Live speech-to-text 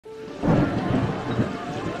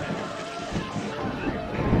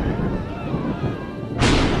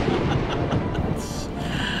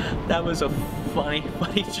That was a funny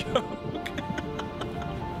joke.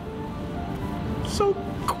 So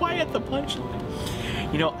quiet, the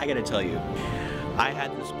punchline. You know, I gotta tell you, I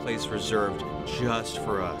had this place reserved just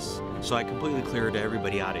for us, so I completely cleared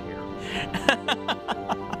everybody out of here.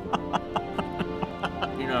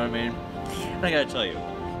 You know what I mean? And I gotta tell you,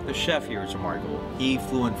 the chef here is remarkable. He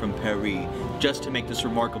flew in from Paris just to make this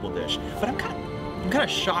remarkable dish. But I'm kind of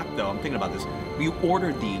shocked though. I'm thinking about this. We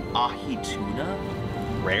ordered the ahi tuna,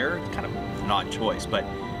 rare. It's kind of an odd choice, but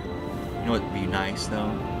you know what would be nice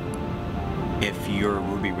though? If your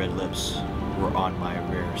ruby red lips were on my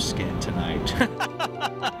rare skin tonight.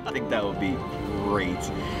 I think that would be great.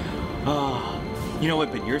 You know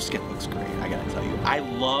what, but your skin looks great, I gotta tell you. I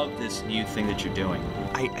love this new thing that you're doing.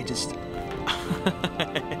 I just,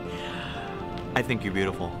 I think you're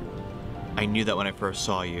beautiful. I knew that when I first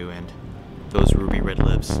saw you, and those ruby red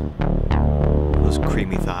lips, those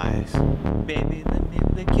creamy thighs. Baby, let me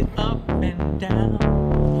lick you up and down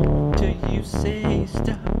till you say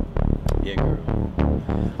stop. Yeah, girl.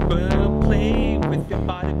 We'll play with your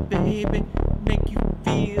body, baby, make you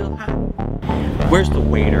feel hot. Where's the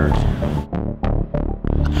waiter?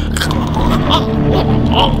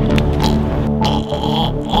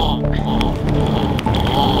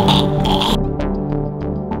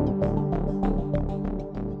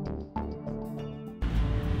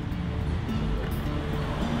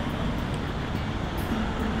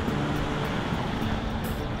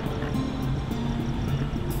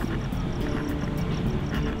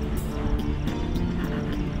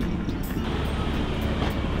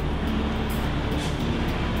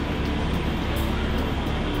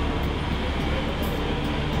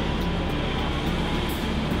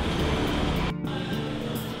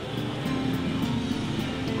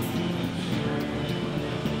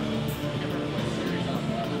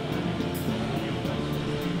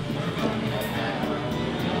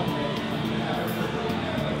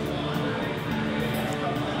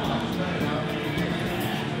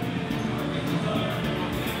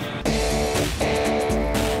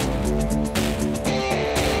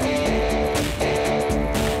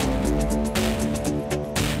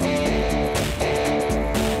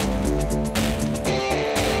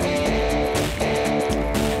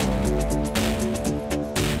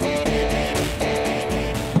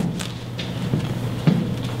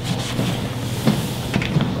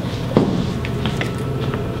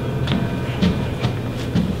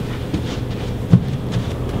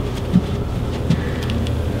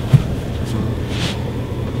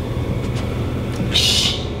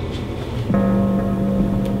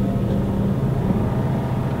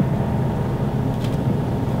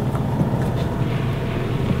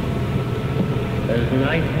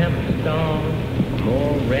 Night hath stars,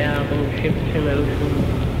 more rare than ships in ocean,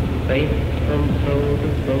 faith from soul to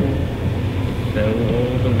soul, so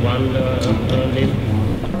all the wonder of her lips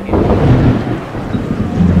is